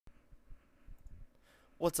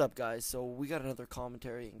What's up, guys? So we got another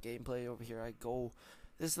commentary and gameplay over here.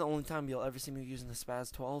 This is the only time you'll ever see me using the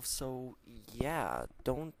Spaz 12. So yeah,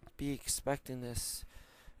 don't be expecting this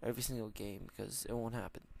every single game because it won't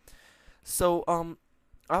happen. So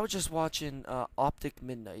I was just watching Optic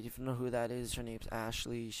MiDNiTE. If you know who that is, her name's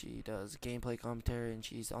Ashley. She does gameplay commentary and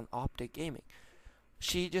she's on Optic Gaming.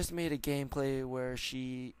 She just made a gameplay where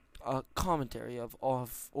she commentary of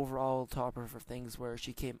overall top of her things where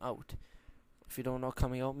she came out. If you don't know what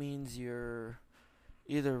coming out means, you're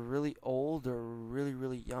either really old or really,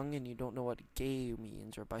 really young and you don't know what gay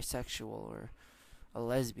means, or bisexual, or a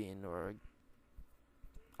lesbian, or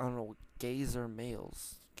I don't know, gays or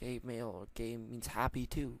males. Gay male or gay means happy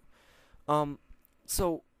too. Um,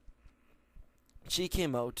 so she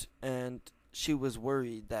came out and she was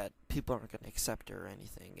worried that people aren't going to accept her or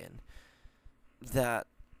anything, and that,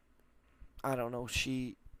 I don't know,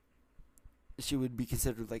 she would be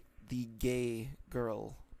considered like the gay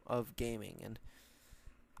girl of gaming, and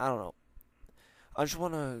I don't know. I just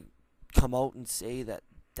want to come out and say that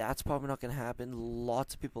that's probably not going to happen.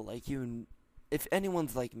 Lots of people like you, and if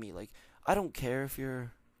anyone's like me, like, I don't care if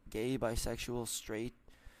you're gay, bisexual, straight.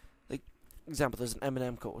 Like, example, there's an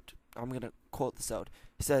Eminem quote. I'm going to quote this out.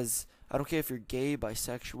 He says, I don't care if you're gay,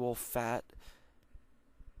 bisexual, fat,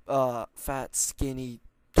 skinny,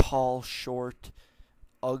 tall, short,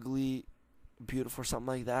 ugly, beautiful, or something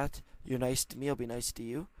like that. You're nice to me, I'll be nice to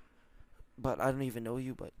you. But I don't even know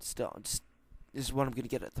you, but still, this is what I'm going to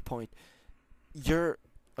get at the point. You're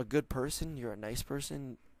a good person, you're a nice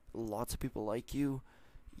person, lots of people like you,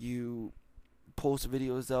 you post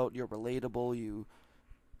videos out, you're relatable,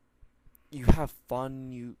 you have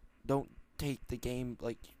fun, you don't take the game,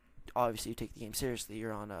 like, obviously you take the game seriously,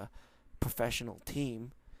 you're on a professional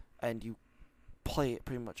team, and you play it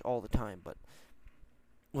pretty much all the time, but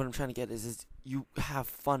what I'm trying to get is you have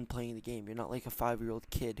fun playing the game. You're not like a 5-year-old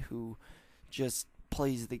kid who just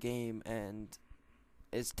plays the game and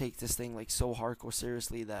takes this thing like so hardcore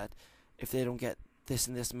seriously that if they don't get this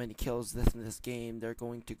and this many kills this and this game, they're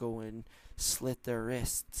going to go and slit their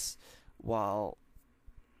wrists while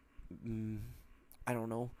I don't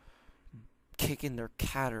know, kicking their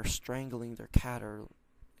cat or strangling their cat or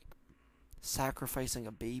sacrificing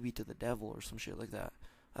a baby to the devil or some shit like that.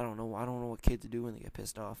 I don't know. I don't know what kids do when they get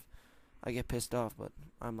pissed off. I get pissed off, but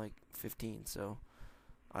I'm like 15, so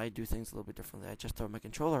I do things a little bit differently. I just throw my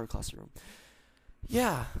controller across the room.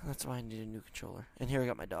 Yeah, that's why I need a new controller. And here I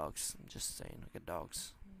got my dogs. I'm just saying, I got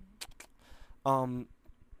dogs.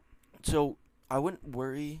 So I wouldn't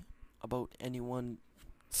worry about anyone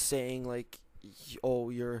saying like, "Oh,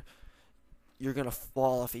 you're gonna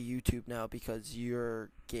fall off of YouTube now because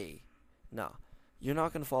you're gay." Nah, you're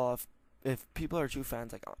not gonna fall off if people are true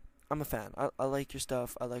fans. Like, I'm a fan. I like your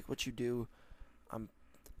stuff. I like what you do. I'm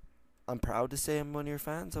I'm proud to say I'm one of your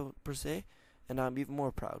fans, per se, and I'm even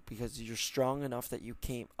more proud because you're strong enough that you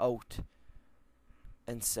came out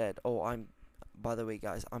and said, "Oh, I'm." By the way,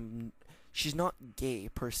 guys, I'm. She's not gay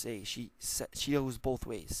per se. She goes both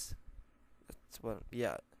ways. That's what.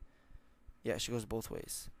 Yeah, yeah. She goes both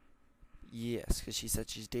ways. Yes, because she said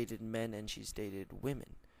she's dated men and she's dated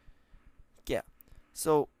women. Yeah.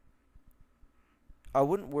 So I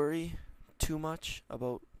wouldn't worry too much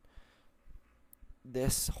about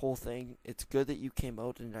this whole thing. It's good that you came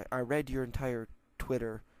out, and I read your entire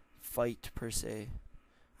Twitter fight, per se.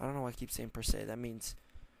 I don't know why I keep saying per se. That means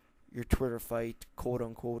your Twitter fight, quote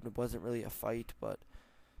unquote. It wasn't really a fight, but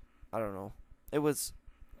I don't know. It was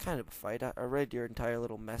kind of a fight. I read your entire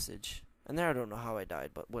little message, and there I don't know how I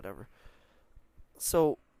died, but whatever.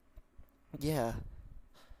 So, yeah.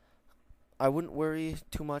 I wouldn't worry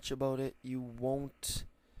too much about it. You won't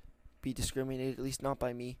be discriminated, at least not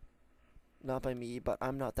by me. Not by me, but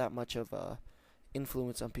I'm not that much of a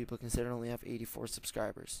influence on people considering I only have 84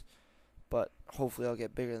 subscribers. But hopefully I'll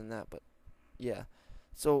get bigger than that, but yeah.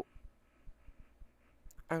 So,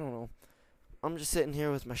 I don't know. I'm just sitting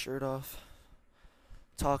here with my shirt off,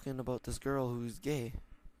 talking about this girl who's gay.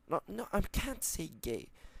 No, I can't say gay.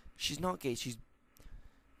 She's not gay. She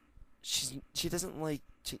doesn't like,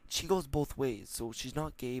 she goes both ways. So she's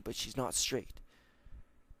not gay, but she's not straight.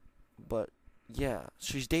 But yeah,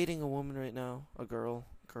 she's dating a woman right now, a girl.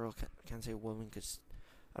 Can't say woman because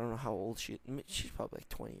I don't know how old she. She's probably like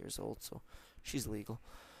 20 years old, so she's legal.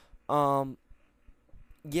 Um,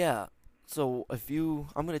 yeah. So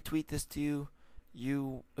I'm gonna tweet this to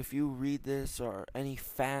you. If you read this or any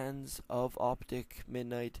fans of Optic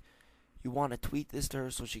MiDNiTE, you want to tweet this to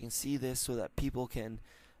her so she can see this, so that people can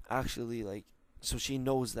actually like, so she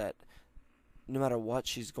knows that no matter what,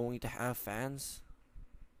 she's going to have fans,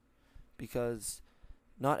 because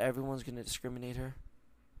not everyone's going to discriminate her.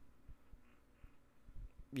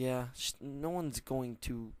 yeah, no one's going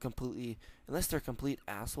to completely, unless they're complete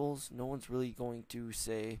assholes, no one's really going to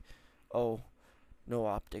say, oh, no,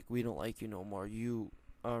 Optic, we don't like you no more. You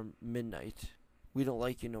are MiDNiTE. We don't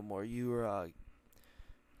like you no more. You are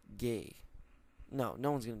gay. No,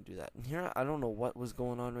 no one's gonna do that. And here, I don't know what was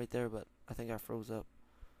going on right there, but I think I froze up.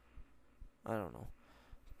 I don't know.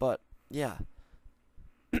 But, yeah.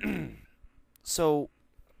 So,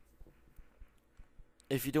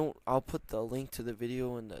 if you don't, I'll put the link to the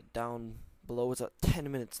video in the down below. It's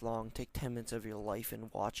 10 minutes long. Take 10 minutes of your life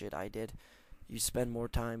and watch it. I did. You spend more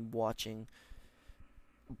time watching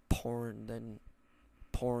porn and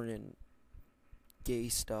gay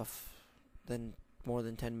stuff than more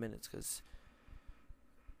than 10 minutes, because,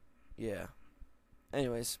 yeah.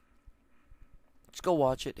 Anyways, just go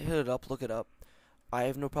watch it, hit it up, look it up. I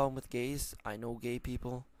have no problem with gays. I know gay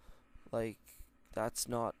people. Like, that's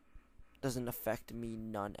not, doesn't affect me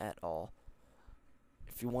none at all.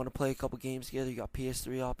 If you want to play a couple games together, you got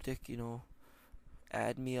PS3 Optic,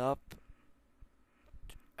 add me up.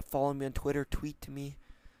 Follow me on Twitter, tweet to me.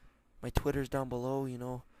 My Twitter's down below.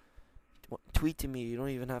 Tweet to me. You don't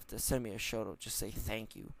even have to send me a shout out. Just say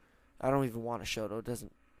thank you. I don't even want a shout out. It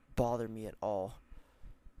doesn't bother me at all.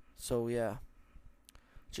 So, yeah.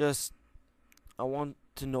 Just, I want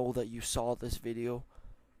to know that you saw this video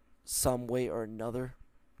some way or another.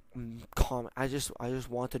 Comment. I just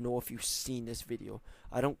want to know if you've seen this video.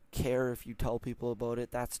 I don't care if you tell people about it.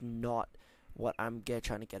 That's not what I'm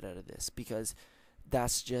trying to get out of this, because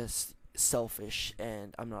that's just selfish,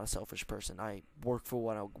 and I'm not a selfish person. I work for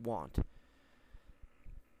what I want.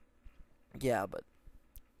 Yeah, but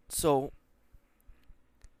so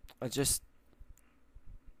I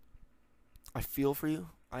feel for you.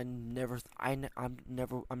 I'm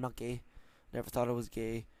not gay. Never thought I was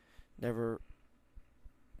gay. Never.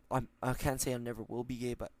 I can't say I never will be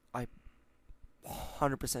gay, but I'm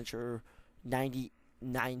 100% sure,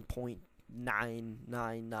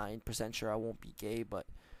 99.999% sure I won't be gay. But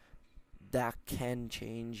that can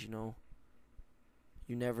change. You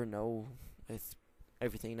never know with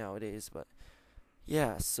everything nowadays. But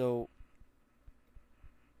yeah, so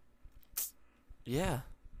yeah.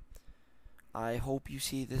 I hope you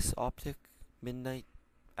see this Optic MiDNiTE,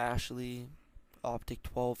 Ashley, Optic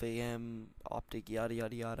 12 a.m., Optic yada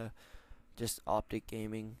yada yada, just Optic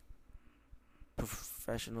Gaming,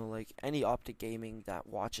 professional, like any Optic Gaming that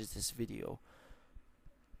watches this video.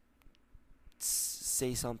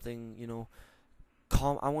 Say something,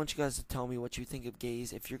 I want you guys to tell me what you think of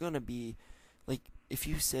gays. If you're gonna be, like, if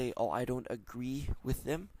you say, oh, I don't agree with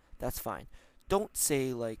them, that's fine. Don't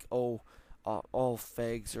say, like, oh, all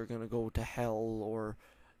fags are gonna go to hell, or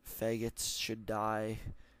faggots should die,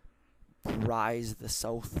 rise the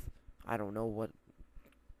South. I don't know what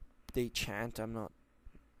they chant. I'm not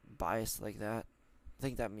biased like that. I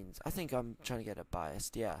think I'm trying to get it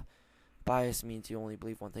biased. Yeah, bias means you only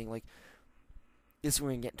believe one thing. Like, this, we're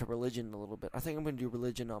gonna get into religion a little bit. I think I'm gonna do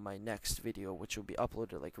religion on my next video, which will be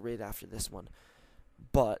uploaded like right after this one.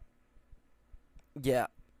 But yeah,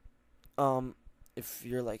 if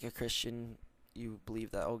you're like a Christian, you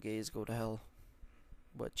believe that all gays go to hell,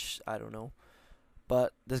 which I don't know.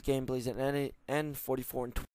 But this game plays at N44 and